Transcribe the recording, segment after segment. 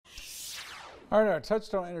All right, our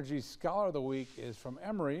Touchstone Energy Scholar of the Week is from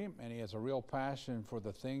Emory, and he has a real passion for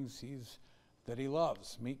the things that he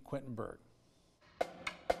loves. Meet Quinton Berg.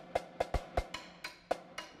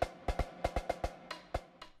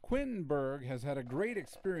 Quinton Berg has had a great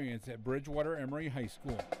experience at Bridgewater Emory High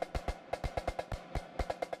School.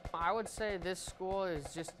 I would say this school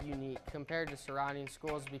is just unique compared to surrounding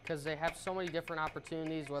schools because they have so many different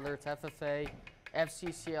opportunities, whether it's FFA,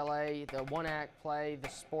 FCCLA, the one-act play, the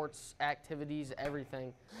sports activities,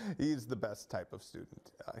 everything. He's the best type of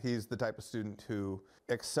student. He's the type of student who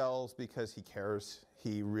excels because he cares.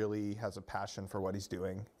 He really has a passion for what he's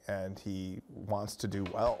doing, and he wants to do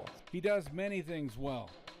well. He does many things well.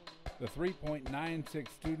 The 3.96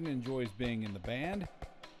 student enjoys being in the band.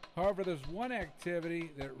 However, there's one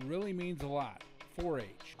activity that really means a lot,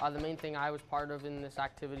 4-H. The main thing I was part of in this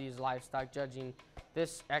activity is livestock judging.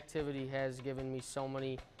 This activity has given me so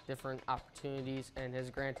many different opportunities and has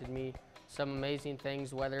granted me some amazing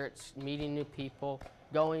things, whether it's meeting new people,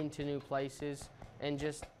 going to new places, and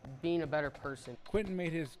just being a better person. Quinton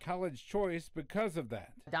made his college choice because of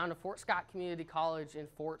that. Down to Fort Scott Community College in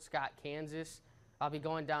Fort Scott, Kansas. I'll be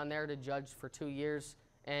going down there to judge for 2 years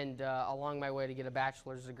and along my way to get a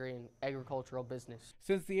bachelor's degree in agricultural business.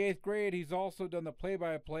 Since the 8th grade, he's also done the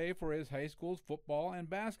play-by-play for his high school's football and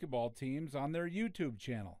basketball teams on their YouTube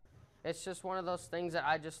channel. It's just one of those things that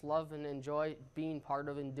I just love and enjoy being part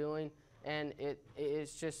of and doing, and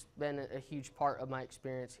it's just been a huge part of my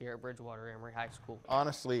experience here at Bridgewater Emory High School.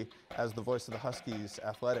 Honestly, as the voice of the Huskies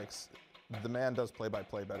athletics, the man does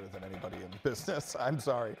play-by-play better than anybody in the business. I'm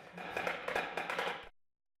sorry.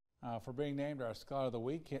 For being named our Scholar of the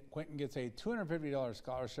Week, Quinton gets a $250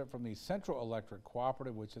 scholarship from the Central Electric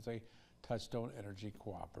Cooperative, which is a Touchstone Energy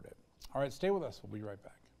Cooperative. All right, stay with us. We'll be right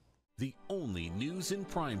back. The only news in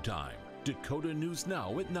prime time. Dakota News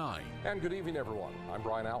Now at 9. And good evening, everyone. I'm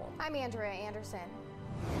Brian Allen. I'm Andrea Anderson.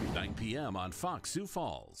 9 p.m. on Fox Sioux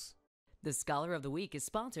Falls. The Scholar of the Week is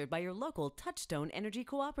sponsored by your local Touchstone Energy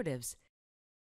Cooperatives.